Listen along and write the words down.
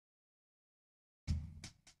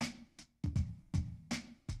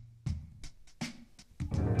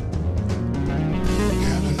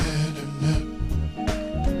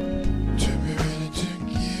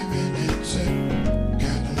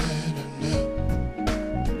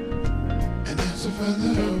Welcome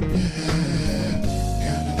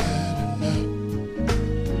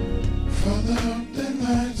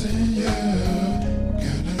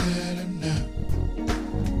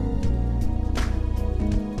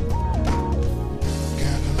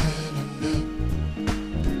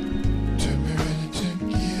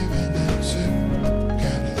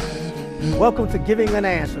to Giving an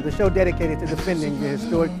Answer, the show dedicated to defending the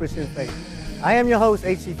historic Christian faith. I am your host,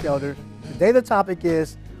 H.C. Felder. Today the topic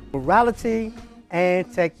is morality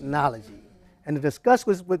and technology. And to discuss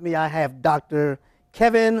with me, I have Dr.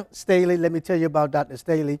 Kevin Staley. Let me tell you about Dr.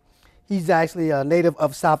 Staley. He's actually a native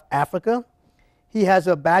of South Africa. He has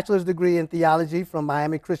a bachelor's degree in theology from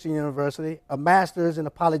Miami Christian University, a master's in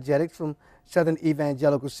apologetics from Southern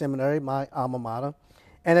Evangelical Seminary, my alma mater,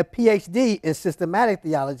 and a PhD in systematic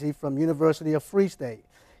theology from University of Free State.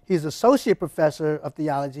 He's associate professor of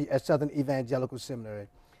theology at Southern Evangelical Seminary.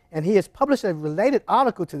 And he has published a related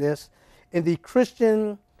article to this in the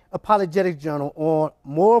Christian Apologetics Journal on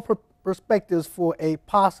moral perspectives for a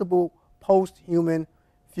possible post-human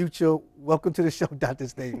future. Welcome to the show, Dr.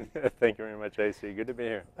 Staley. Thank you very much, AC. Good to be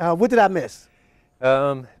here. What did I miss?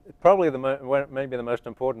 Probably maybe the most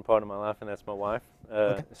important part of my life, and that's my wife,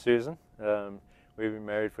 okay. Susan. We've been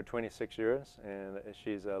married for 26 years, and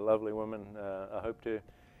she's a lovely woman. I hope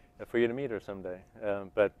for you to meet her someday.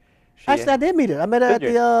 But actually, I did meet her. I met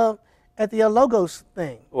her at the Logos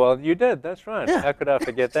thing. Well, you did. That's right. Yeah. How could I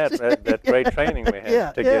forget that? that great training we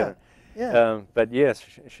had together. Yeah. But yes,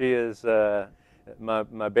 she is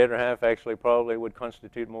my better half. Actually, probably would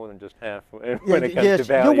constitute more than just half when it comes to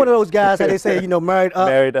value. You're one of those guys that they say, married up.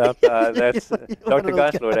 Married up. That's Dr.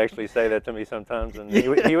 Geisler would actually say that to me sometimes, and he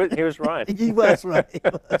was right. He was right. He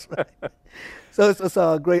was right. So it's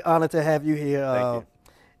a great honor to have you here. Thank you.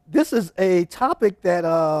 This is a topic that,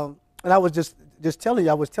 and I was just telling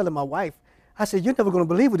you, I was telling my wife, I said, you're never going to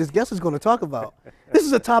believe what this guest is going to talk about. This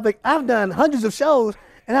is a topic, I've done hundreds of shows,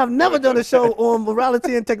 and I've never done a show on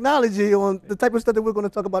morality and technology, on the type of stuff that we're going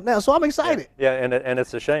to talk about now. So I'm excited. Yeah, and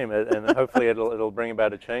it's a shame, and hopefully it'll bring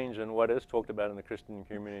about a change in what is talked about in the Christian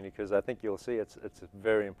community, because I think you'll see it's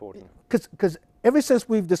very important. Because ever since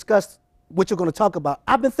we've discussed what you're going to talk about,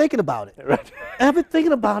 I've been thinking about it. Right. And I've been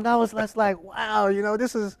thinking about it, and I was like, wow,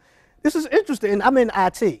 this is interesting. And I'm in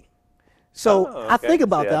IT. So okay. I think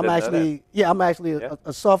about that. I'm actually Yeah.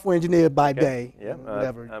 a software engineer by Okay. day. Yeah,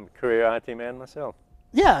 whatever. I'm a career IT man myself.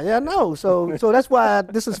 Yeah, I know. So that's why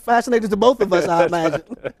this is fascinating to both of us, I imagine.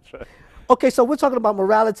 That's right. Okay, so we're talking about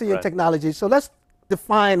morality and Right. technology. So let's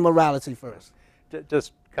define morality first.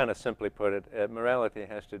 Just kind of simply put it, morality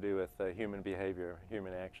has to do with human behavior,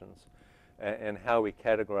 human actions, and how we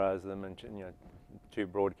categorize them into two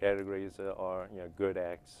broad categories are good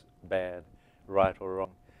acts, bad, right or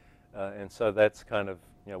wrong. And so that's kind of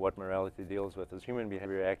what morality deals with, is human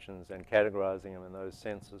behavior, actions, and categorizing them in those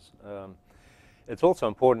senses. It's also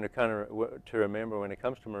important to kind of to remember when it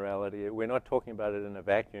comes to morality, we're not talking about it in a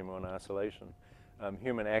vacuum or in isolation.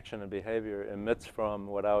 Human action and behavior emits from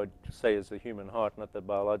what I would say is the human heart, not the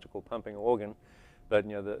biological pumping organ, but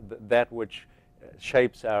that which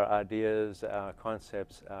shapes our ideas, our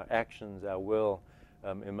concepts, our actions, our will,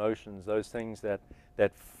 emotions, those things that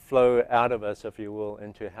flow out of us, if you will,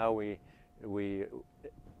 into how we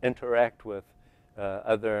interact with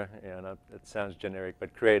other, it sounds generic,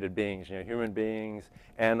 but created beings, human beings,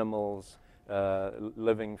 animals,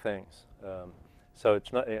 living things. So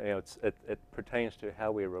it's not, it pertains to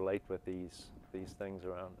how we relate with these things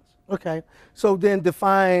around us. Okay, so then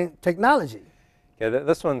define technology. Yeah,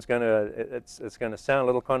 this one's it's gonna sound a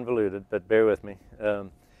little convoluted, but bear with me.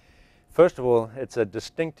 First of all, it's a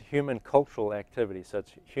distinct human cultural activity, so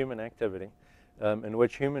it's human activity in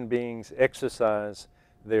which human beings exercise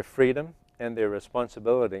their freedom and their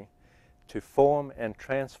responsibility to form and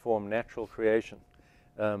transform natural creation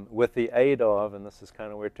with the aid of, and this is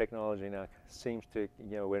kind of where technology now seems to,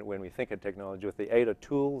 when we think of technology, with the aid of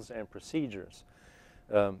tools and procedures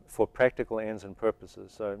for practical ends and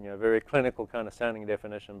purposes. So, very clinical kind of sounding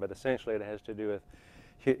definition, but essentially it has to do with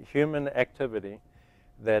human activity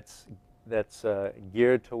that's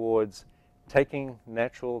geared towards taking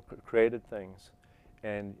natural created things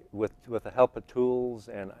and with the help of tools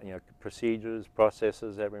and procedures,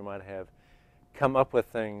 processes that we might have, come up with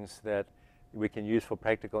things that we can use for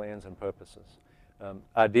practical ends and purposes.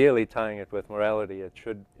 Ideally, tying it with morality, it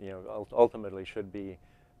should, ultimately should be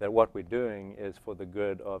that what we're doing is for the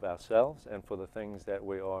good of ourselves and for the things that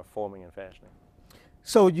we are forming and fashioning.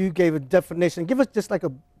 So you gave a definition. Give us just like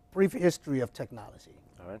a brief history of technology.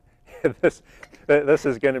 All right. This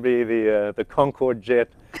is going to be the Concorde jet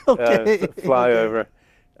okay. flyover.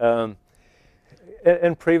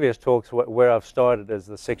 in previous talks, where I've started is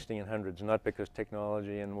the 1600s, not because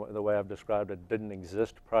technology and the way I've described it didn't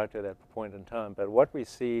exist prior to that point in time, but what we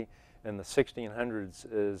see in the 1600s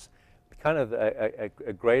is kind of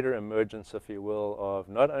a greater emergence, if you will, of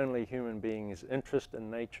not only human beings' interest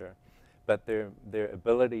in nature, but their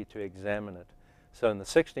ability to examine it. So in the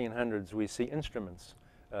 1600s, we see instruments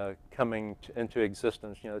coming into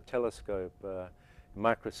existence, you know, telescope,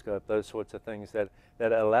 microscope, those sorts of things that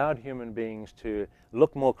allowed human beings to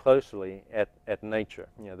look more closely at nature,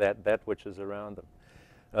 you know, that which is around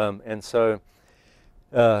them. And so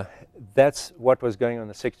that's what was going on in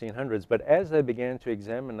the 1600s. But as they began to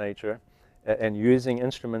examine nature and using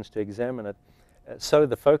instruments to examine it, so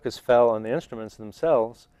the focus fell on the instruments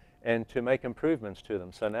themselves and to make improvements to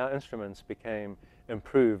them. So now instruments became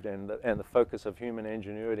improved, and the focus of human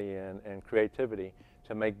ingenuity and creativity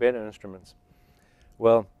to make better instruments.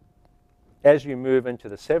 Well, as you move into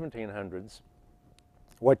the 1700s,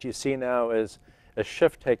 what you see now is a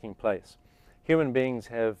shift taking place. Human beings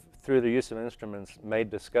have, through the use of instruments, made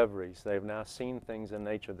discoveries. They've now seen things in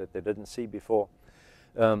nature that they didn't see before.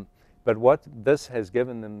 But what this has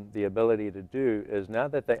given them the ability to do is, now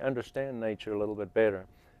that they understand nature a little bit better,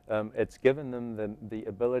 it's given them the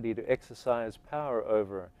ability to exercise power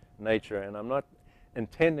over nature. And I'm not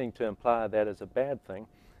intending to imply that as a bad thing,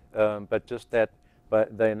 but just that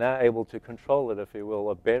they're now able to control it, if you will,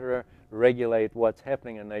 or better regulate what's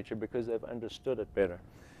happening in nature because they've understood it better.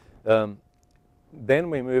 Then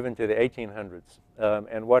we move into the 1800s,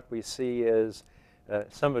 and what we see is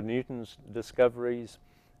some of Newton's discoveries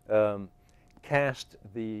cast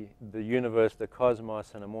the universe, the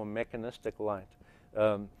cosmos, in a more mechanistic light.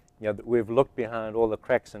 You know, we've looked behind all the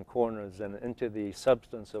cracks and corners and into the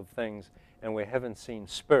substance of things, and we haven't seen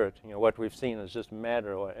spirit. You know, what we've seen is just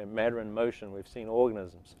matter, or matter in motion. We've seen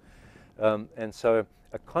organisms. And so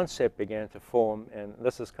a concept began to form, and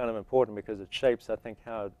this is kind of important because it shapes, I think,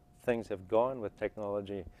 how things have gone with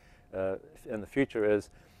technology in the future,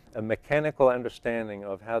 is a mechanical understanding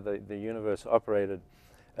of how the universe operated,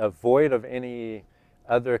 void of any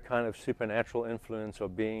other kind of supernatural influence or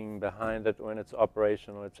being behind it, or in its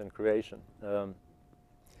operation, or its in creation.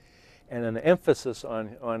 And an emphasis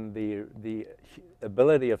on the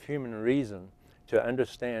ability of human reason to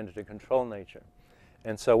understand, to control nature.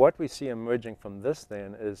 And so what we see emerging from this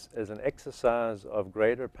then is an exercise of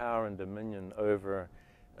greater power and dominion over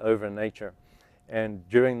nature. And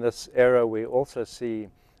during this era, we also see,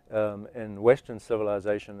 in Western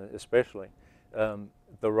civilization especially,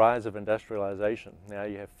 the rise of industrialization. Now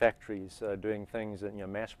you have factories doing things, and, you know,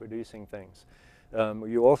 mass producing things.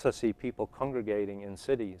 You also see people congregating in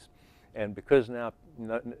cities. And because now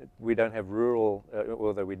we don't have rural,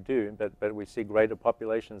 although we do, but we see greater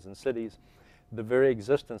populations in cities, the very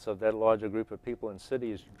existence of that larger group of people in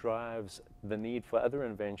cities drives the need for other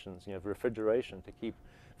inventions, you know, refrigeration, to keep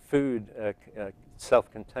food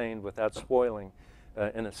self-contained without spoiling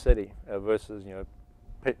in a city versus, you know,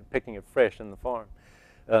 picking it fresh in the farm.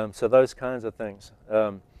 So those kinds of things.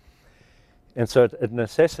 And so it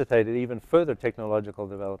necessitated even further technological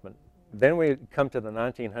development. Then we come to the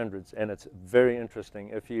 1900s, and it's very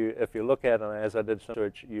interesting. If you look at, and as I did some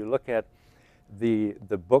research, you look at the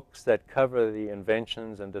books that cover the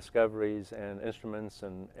inventions and discoveries and instruments,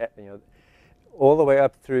 and, you know, all the way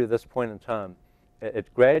up through this point in time,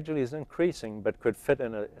 it gradually is increasing, but could fit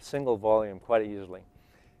in a single volume quite easily.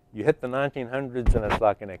 You hit the 1900s, and it's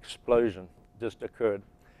like an explosion just occurred.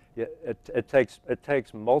 It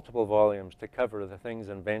takes multiple volumes to cover the things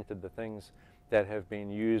invented, the things that have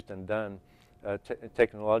been used and done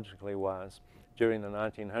technologically wise during the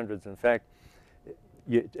 1900s. In fact,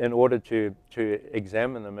 in order to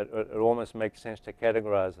examine them, it almost makes sense to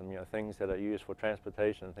categorize them. You know, things that are used for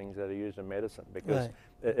transportation, things that are used in medicine, because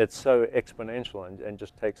it's so exponential and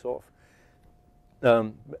just takes off.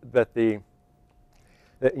 But the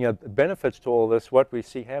benefits to all this, what we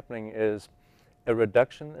see happening is a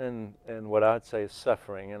reduction in what I'd say is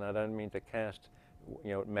suffering, and I don't mean to cast,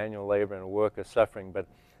 you know, manual labor and work as suffering, but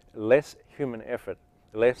less human effort,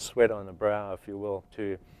 less sweat on the brow, if you will,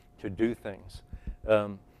 to do things.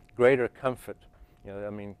 Greater comfort. You know, I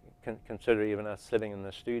mean, consider even us sitting in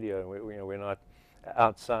the studio. We're not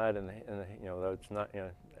outside, in the you know, though it's not, you know,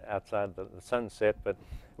 outside the sunset, but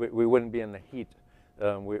we wouldn't be in the heat.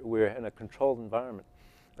 We're in a controlled environment.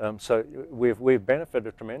 So we've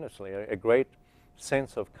benefited tremendously. A great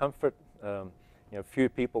sense of comfort. You know, few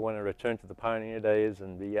people want to return to the pioneer days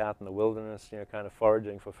and be out in the wilderness, you know, kind of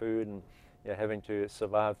foraging for food and, you know, having to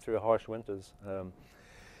survive through harsh winters.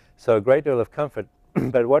 So a great deal of comfort.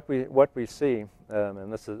 But what we see,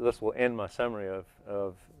 and this will end my summary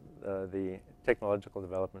of the technological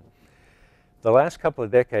development. The last couple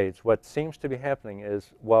of decades, what seems to be happening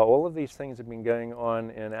is, while all of these things have been going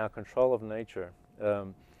on in our control of nature,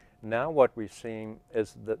 now what we're seeing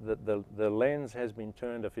is that the lens has been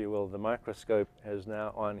turned, if you will, the microscope is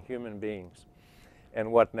now on human beings.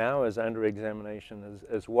 And what now is under examination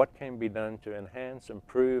is what can be done to enhance,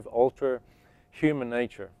 improve, alter human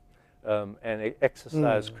nature, and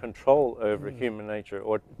exercise control over human nature,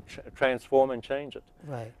 or transform and change it.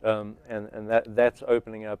 Right. And that's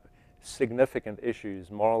opening up significant issues,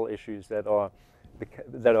 moral issues that are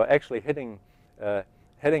actually hitting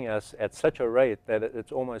us at such a rate that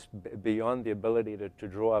it's almost beyond the ability to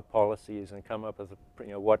draw up policies and come up with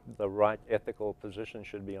what the right ethical position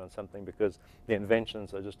should be on something, because the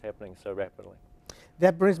inventions are just happening so rapidly.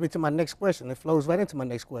 That brings me to my next question. It flows right into my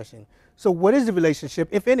next question. So what is the relationship,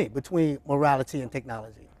 if any, between morality and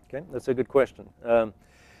technology? Okay, that's a good question.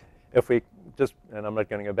 If we just, and I'm not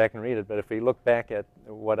going to go back and read it, but if we look back at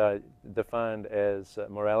what I defined as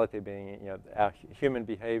morality being, our human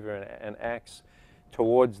behavior and acts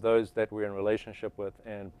towards those that we're in relationship with,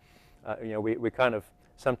 and we kind of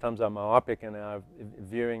sometimes are myopic in our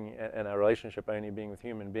viewing and our relationship only being with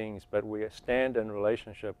human beings, but we stand in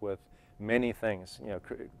relationship with many things.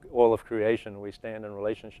 All of creation, we stand in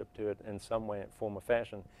relationship to it in some way, form, or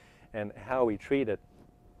fashion, and how we treat it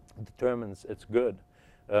determines its good.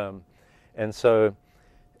 And so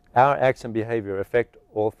our acts and behavior affect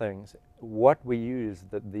all things. What we use,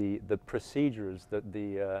 the procedures,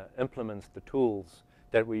 the implements, the tools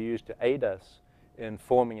that we use to aid us in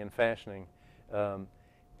forming and fashioning,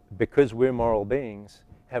 because we're moral beings,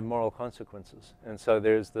 have moral consequences. And so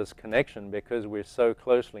there's this connection, because we're so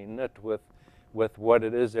closely knit with what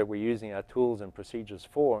it is that we're using our tools and procedures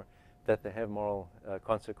for, that they have moral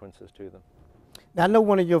consequences to them. Now, I know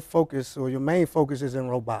one of your focus, or your main focus, is in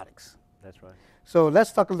robotics. That's right. So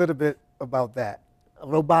let's talk a little bit about that,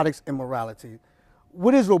 robotics and morality.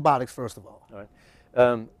 What is robotics, first of all? All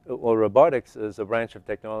right. Well, robotics is a branch of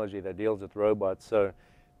technology that deals with robots. So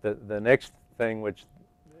the next thing, which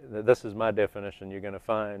this is my definition, you're going to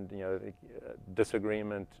find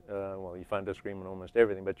disagreement. Well, you find disagreement on almost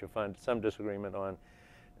everything, but you'll find some disagreement on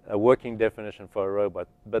a working definition for a robot.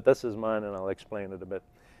 But this is mine, and I'll explain it a bit.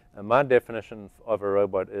 My definition of a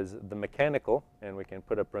robot is the mechanical, and we can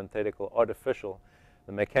put a parenthetical, artificial,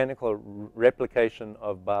 the mechanical replication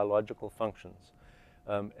of biological functions.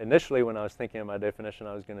 Initially, when I was thinking of my definition,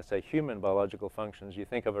 I was going to say human biological functions. You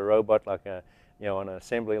think of a robot like on an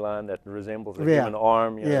assembly line that resembles a human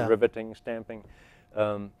arm, riveting, stamping.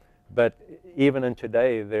 But even in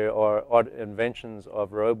today, there are inventions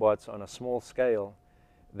of robots on a small scale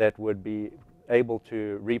that would be able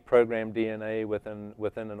to reprogram DNA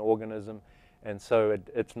within an organism, and so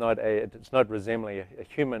it's not resembling a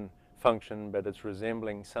human function, but it's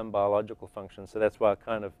resembling some biological function. So that's why I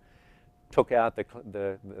kind of took out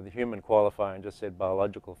the human qualifier and just said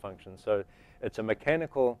biological function. So it's a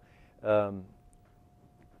mechanical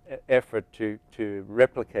effort to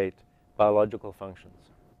replicate biological functions.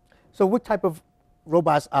 So what type of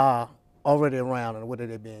robots are already around, and what are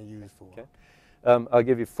they being used for? Okay. I'll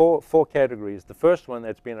give you four categories. The first one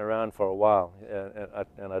that's been around for a while,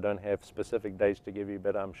 and I don't have specific dates to give you,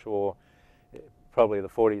 but I'm sure probably the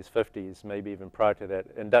 40s, 50s, maybe even prior to that,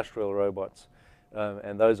 industrial robots.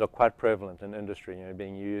 And those are quite prevalent in industry,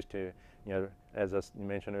 being used to, as I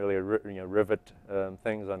mentioned earlier, rivet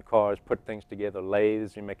things on cars, put things together,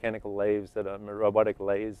 lathes, mechanical lathes that are robotic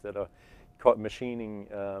lathes that are machining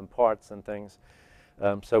parts and things.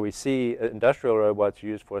 So we see industrial robots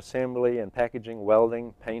used for assembly and packaging,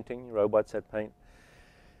 welding, painting, robots that paint.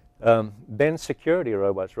 Then security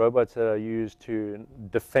robots that are used to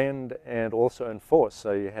defend and also enforce.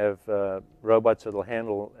 So you have robots that will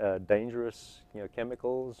handle dangerous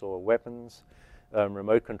chemicals or weapons,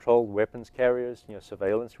 remote-controlled weapons carriers,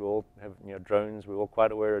 surveillance. We all have drones. We're all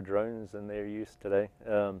quite aware of drones and their use today.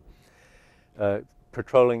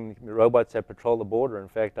 Patrolling robots that patrol the border. In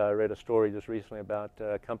fact, I read a story just recently about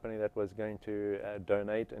a company that was going to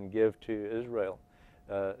donate and give to Israel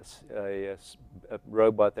a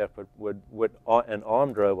robot that would an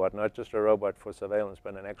armed robot, not just a robot for surveillance,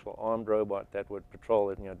 but an actual armed robot that would patrol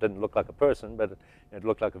it. It didn't look like a person, but it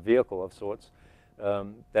looked like a vehicle of sorts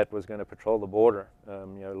that was going to patrol the border,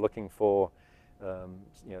 looking for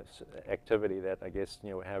activity that I guess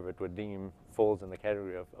however it would deem falls in the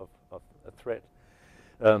category of a threat.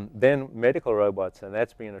 Then medical robots, and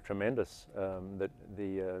that's been a tremendous, I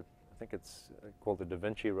think it's called the Da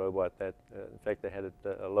Vinci robot that, in fact, they had at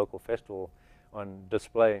a local festival on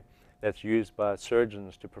display, that's used by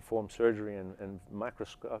surgeons to perform surgery in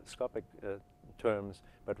microscopic terms,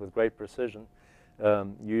 but with great precision.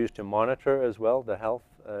 used to monitor as well the health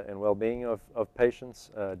and well-being of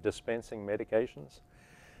patients, dispensing medications.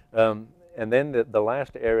 And then the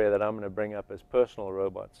last area that I'm going to bring up is personal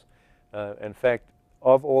robots. In fact,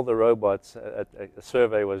 of all the robots, a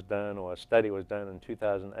survey was done, or a study was done in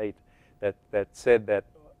 2008 that said that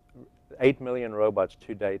 8 million robots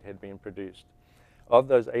to date had been produced. Of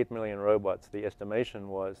those 8 million robots, the estimation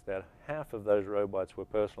was that half of those robots were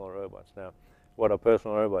personal robots. Now, what are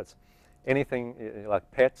personal robots? Anything like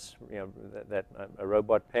pets, a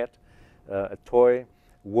robot pet, a toy,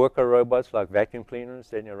 worker robots like vacuum cleaners,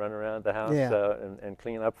 then you run around the house and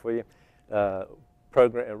clean up for you,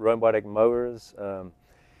 robotic mowers,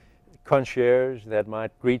 concierge that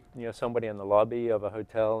might greet somebody in the lobby of a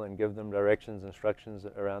hotel and give them directions, instructions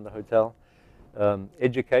around the hotel.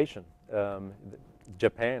 Education.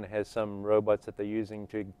 Japan has some robots that they're using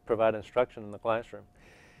to provide instruction in the classroom.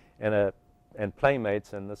 And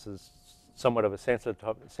playmates, and this is somewhat of a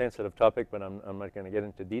sensitive topic, but I'm not going to get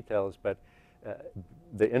into details, but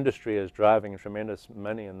the industry is driving tremendous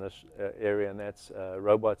money in this area, and that's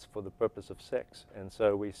robots for the purpose of sex. And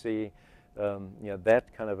so we see that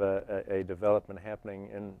kind of a development happening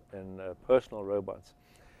in personal robots.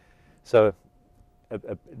 So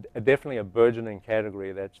definitely a burgeoning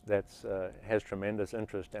category that has tremendous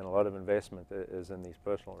interest, and a lot of investment is in these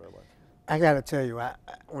personal robots. I got to tell you,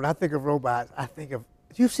 when I think of robots, I think of,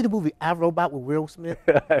 you see the movie I, Robot with Will Smith?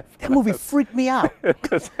 That movie freaked me out.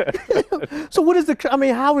 So what is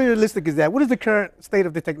how realistic is that? What is the current state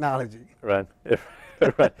of the technology? Right.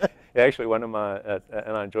 Right. Actually, one of my,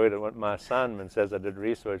 and I enjoyed it, my assignment says I did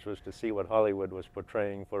research was to see what Hollywood was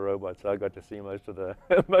portraying for robots. So I got to see most of the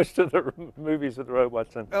movies with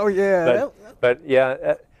robots. And, oh yeah. But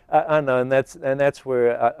yeah, I know, and that's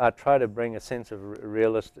where I try to bring a sense of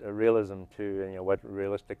realism to what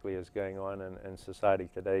realistically is going on in society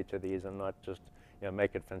today to these, and not just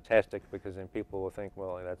make it fantastic, because then people will think,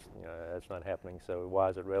 well, that's not happening, so why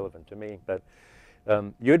is it relevant to me? But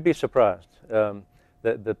you'd be surprised.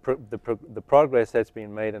 The progress that's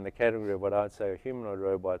been made in the category of what I'd say are humanoid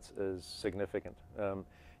robots is significant.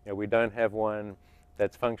 We don't have one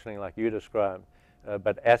that's functioning like you described,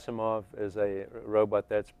 but Asimov is a robot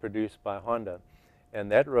that's produced by Honda,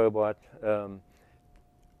 and that robot,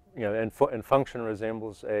 in function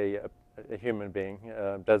resembles a human being.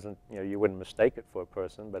 Doesn't you wouldn't mistake it for a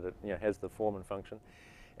person, but it has the form and function.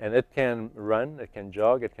 And it can run, it can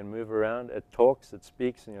jog, it can move around, it talks, it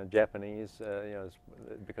speaks, Japanese,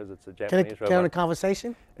 because it's a Japanese robot. Can it have a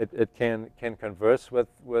conversation? It can converse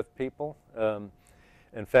with people.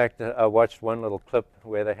 In fact, I watched one little clip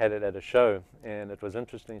where they had it at a show, and it was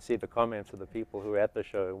interesting to see the comments of the people who were at the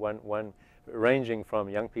show. One ranging from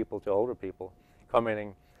young people to older people,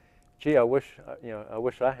 commenting, "Gee, I wish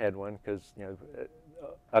I had one, because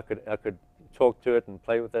I could talk to it and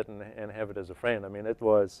play with it and have it as a friend." I mean, it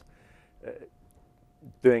was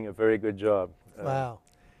doing a very good job. Wow.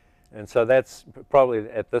 And so that's probably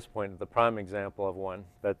at this point the prime example of one.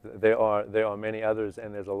 But there are many others,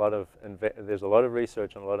 and there's a lot of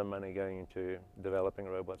research and a lot of money going into developing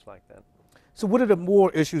robots like that. So what are the more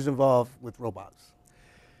issues involved with robots?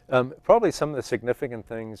 Probably some of the significant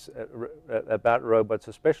things about robots,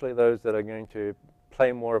 especially those that are going to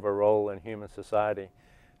play more of a role in human society,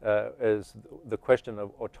 is the question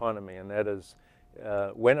of autonomy, and that is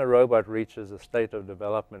when a robot reaches a state of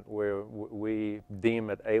development where we deem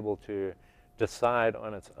it able to decide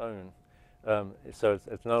on its own, so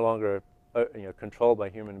it's no longer controlled by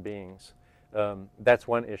human beings. That's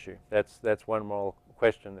one issue. That's one moral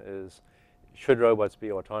question: is should robots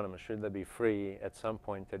be autonomous? Should they be free at some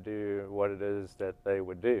point to do what it is that they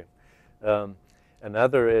would do?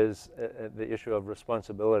 Another is the issue of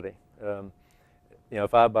responsibility.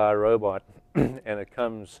 If I buy a robot and it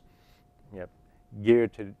comes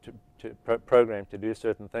geared to programmed to do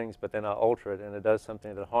certain things, but then I alter it and it does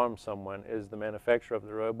something that harms someone, is the manufacturer of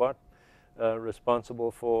the robot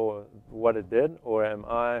responsible for what it did, or am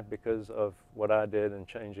I, because of what I did in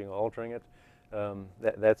changing or altering it?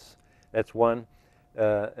 That's one.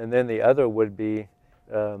 And then the other would be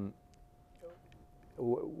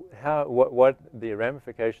what the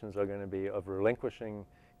ramifications are going to be of relinquishing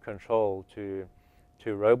control to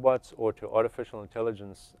robots or to artificial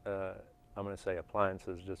intelligence. I'm going to say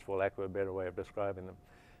appliances, just for lack of a better way of describing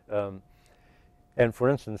them. And for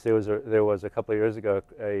instance, there was a couple of years ago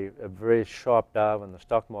a very sharp dive in the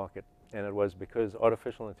stock market, and it was because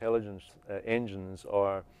artificial intelligence engines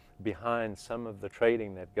are behind some of the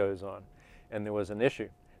trading that goes on, and there was an issue.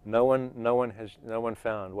 No one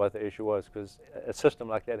found what the issue was, because a system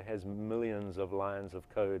like that has millions of lines of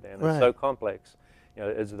code, and it's so complex.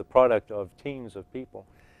 It's the product of teams of people.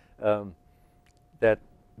 that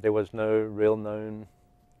there was no real known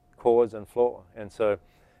cause and flaw. And so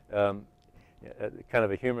kind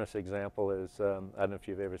of a humorous example is, I don't know if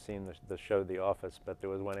you've ever seen the show The Office, but there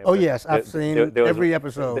was one episode. Oh yes, I've seen every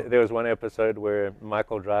episode. There was one episode where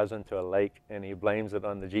Michael drives into a lake and he blames it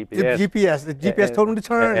on the GPS. The GPS told him to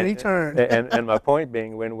turn and he turned. And my point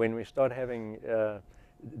being, when we start having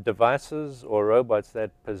devices or robots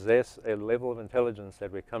that possess a level of intelligence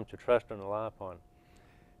that we come to trust and rely upon,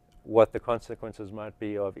 what the consequences might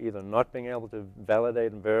be of either not being able to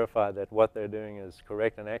validate and verify that what they're doing is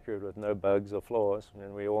correct and accurate with no bugs or flaws.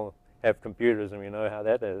 And we all have computers and we know how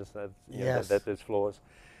that is, that, yes. that there's flaws.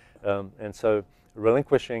 And so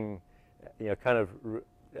relinquishing kind of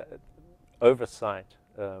oversight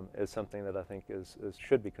is something that I think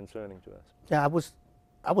should be concerning to us. Yeah, I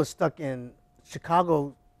was stuck in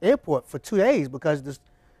Chicago airport for 2 days because the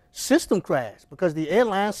system crashed, because the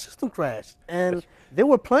airline system crashed. And there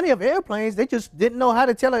were plenty of airplanes. They just didn't know how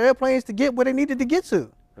to tell the airplanes to get where they needed to get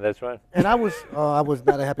to. That's right. And I was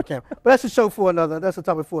not a happy camper. But that's a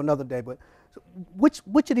topic for another day. But so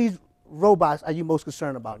which of these robots are you most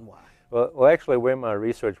concerned about and why? Well, actually, where my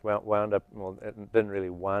research wound up, well, it didn't really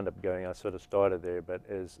wind up going, I sort of started there, but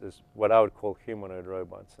is what I would call humanoid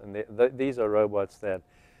robots. And these are robots that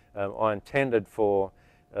are intended for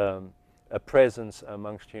a presence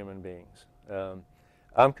amongst human beings.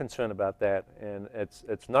 I'm concerned about that, and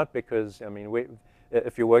it's not because, I mean,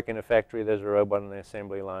 if you work in a factory, there's a robot on the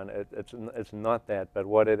assembly line. It's not that, but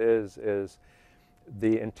what it is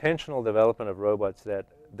the intentional development of robots that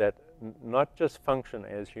not just function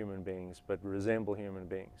as human beings, but resemble human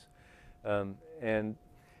beings. And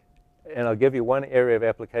I'll give you one area of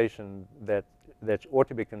application that ought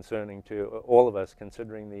to be concerning to all of us,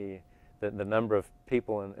 considering the number of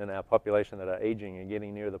people in our population that are aging and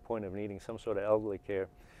getting near the point of needing some sort of elderly care.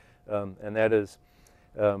 And that is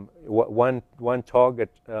one target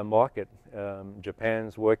market.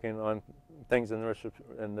 Japan's working on things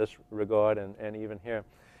in this regard, and even here,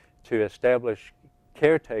 to establish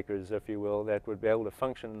caretakers, if you will, that would be able to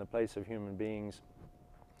function in the place of human beings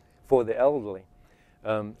for the elderly.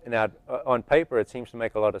 Now, on paper, it seems to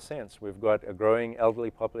make a lot of sense. We've got a growing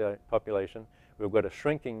elderly population. We've got a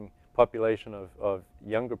shrinking population of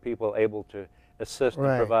younger people able to assist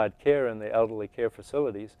and provide care in the elderly care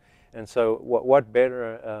facilities. And so what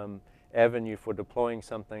better avenue for deploying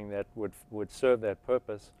something that would serve that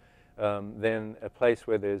purpose than a place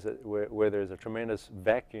where there's a tremendous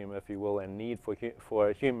vacuum, if you will, and need for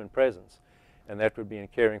a human presence. And that would be in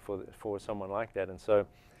caring for someone like that. And so,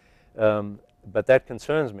 but that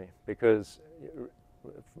concerns me because,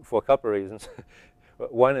 for a couple of reasons.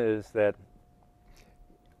 One is that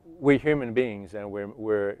we're human beings, and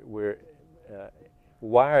we're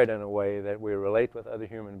wired in a way that we relate with other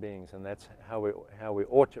human beings, and that's how we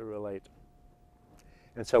ought to relate.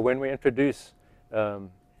 And so when we introduce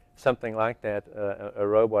something like that, a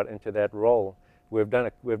robot, into that role, we've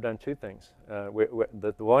done two things.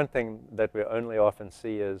 The one thing that we only often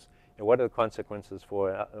see is, what are the consequences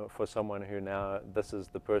for someone who now this is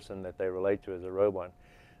the person that they relate to as a robot.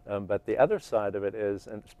 But the other side of it is,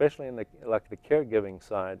 and especially in the caregiving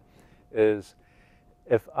side, is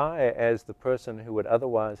if I, as the person who would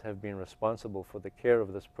otherwise have been responsible for the care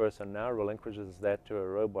of this person, now relinquishes that to a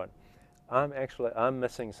robot, I'm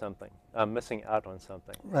missing something. I'm missing out on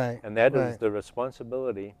something. Right. And that is the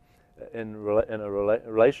responsibility in a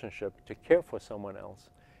relationship to care for someone else,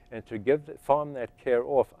 and to farm that care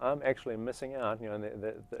off. I'm actually missing out.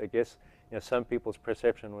 I guess some people's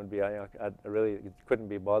perception would be, I really couldn't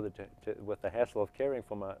be bothered with the hassle of caring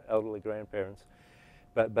for my elderly grandparents.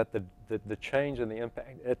 But the change and the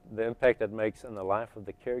impact it makes in the life of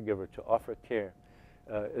the caregiver to offer care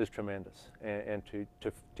is tremendous. And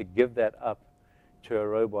to give that up to a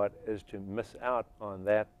robot is to miss out on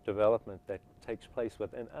that development that takes place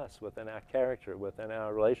within us, within our character, within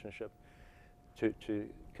our relationship, to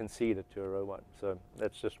concede it to a robot. So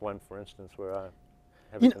that's just one, for instance, where I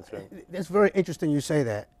have a concern. It's very interesting you say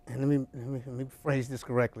that, and let me phrase this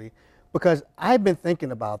correctly, because I've been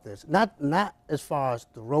thinking about this, not as far as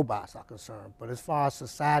the robots are concerned, but as far as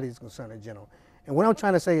society is concerned in general. And what I'm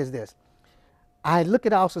trying to say is this: I look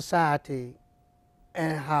at our society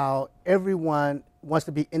and how everyone wants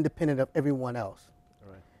to be independent of everyone else.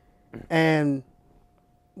 Right. And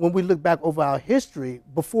when we look back over our history,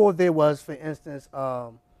 before there was, for instance,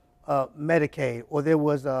 Medicaid, or there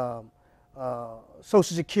was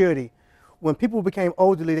Social Security, when people became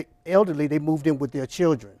elderly, they moved in with their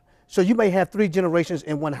children. So you may have 3 generations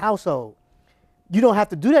in one household. you don't have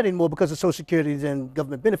to do that anymore because of Social Security and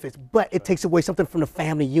government benefits, but it takes away something from the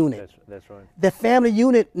family unit. That's right. The family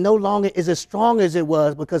unit no longer is as strong as it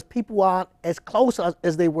was because people aren't as close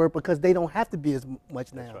as they were because they don't have to be as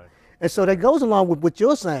much now. That's right. And so that goes along with what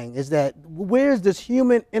you're saying, is that where's this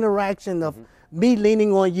human interaction of me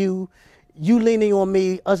leaning on you, you leaning on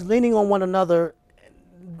me, us leaning on one another?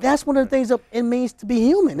 That's one of the things that it means to be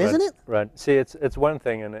human, isn't it? Right. See, it's one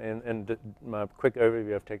thing, and my quick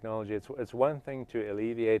overview of technology, it's one thing to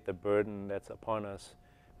alleviate the burden that's upon us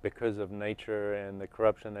because of nature and the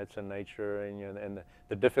corruption that's in nature, and, you know, and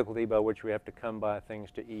the difficulty by which we have to come by things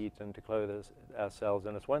to eat and to clothe ourselves.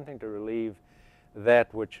 And it's one thing to relieve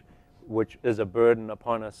that which is a burden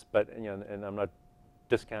upon us, but, you know, and I'm not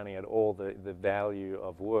discounting at all the value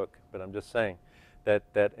of work, but I'm just saying that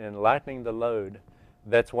in lightening the load,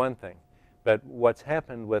 that's one thing. But what's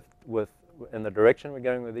happened with in the direction we're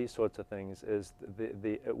going with these sorts of things is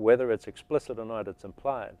whether it's explicit or not, it's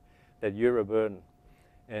implied that you're a burden,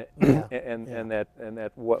 and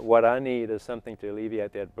that what I need is something to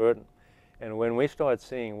alleviate that burden. And when we start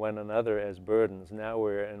seeing one another as burdens, now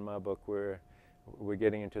in my book, we're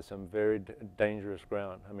getting into some very dangerous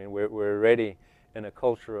ground. I mean, we're already in a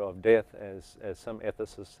culture of death, as some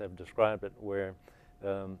ethicists have described it, where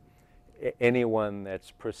anyone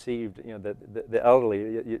that's perceived, you know, the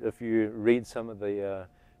elderly, if you read some of the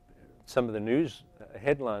news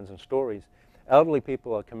headlines and stories, elderly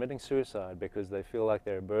people are committing suicide because they feel like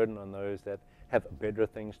they're a burden on those that have better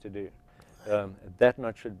things to do. That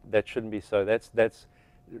shouldn't be so.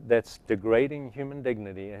 That's degrading human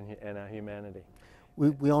dignity and our humanity.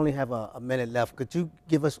 We only have a minute left. Could you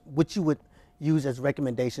give us what you would use as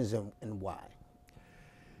recommendations and why?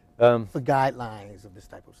 For guidelines of this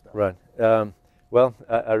type of stuff. Right. Well,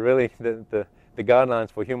 I really, the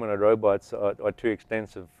guidelines for humanoid robots are too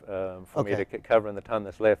extensive for me to cover in the time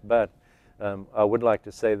that's left, but I would like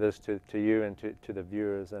to say this to you and to the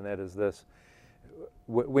viewers, and that is this.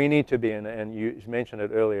 We need to be, and you mentioned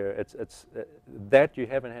it earlier, it's that you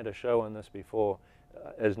haven't had a show on this before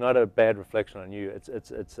is not a bad reflection on you. It's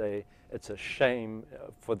a shame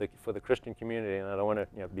for the Christian community, and I don't want to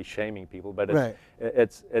be shaming people, but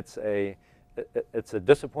it's a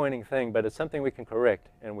disappointing thing, but it's something we can correct,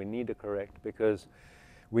 and we need to correct, because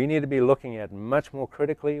we need to be looking at much more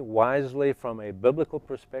critically, wisely, from a biblical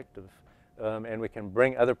perspective, and we can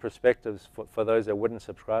bring other perspectives for those that wouldn't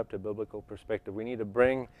subscribe to a biblical perspective. We need to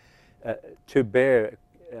bring to bear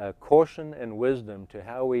caution and wisdom to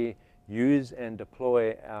how we use and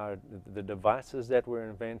deploy the devices that we're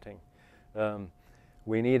inventing.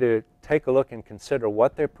 We need to take a look and consider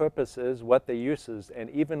what their purpose is, what their use is, and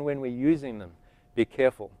even when we're using them, be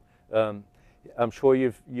careful. I'm sure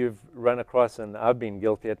you've run across, and I've been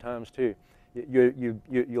guilty at times too.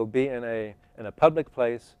 You'll be in a public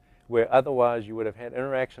place where otherwise you would have had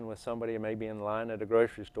interaction with somebody, maybe in line at a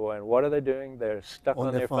grocery store, and what are they doing? They're stuck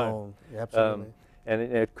on their phone. Yeah, absolutely. And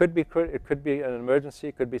it could be an emergency,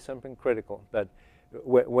 it could be something critical. But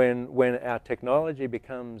when our technology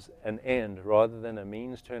becomes an end rather than a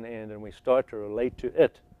means to an end, and we start to relate to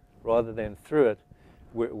it rather than through it,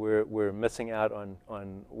 we're missing out on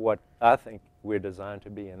what I think we're designed to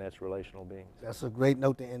be, and that's relational beings. That's a great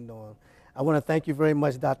note to end on. I want to thank you very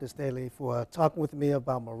much, Dr. Staley, for talking with me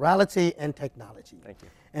about morality and technology. Thank you.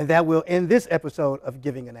 And that will end this episode of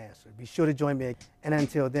Giving an Answer. Be sure to join me. And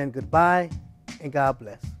until then, goodbye and God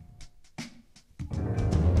bless.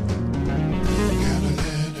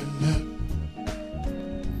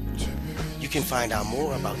 You can find out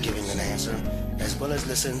more about Giving an Answer, as well as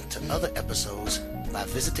listen to other episodes by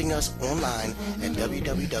visiting us online at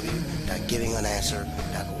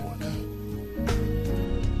www.givingananswer.org.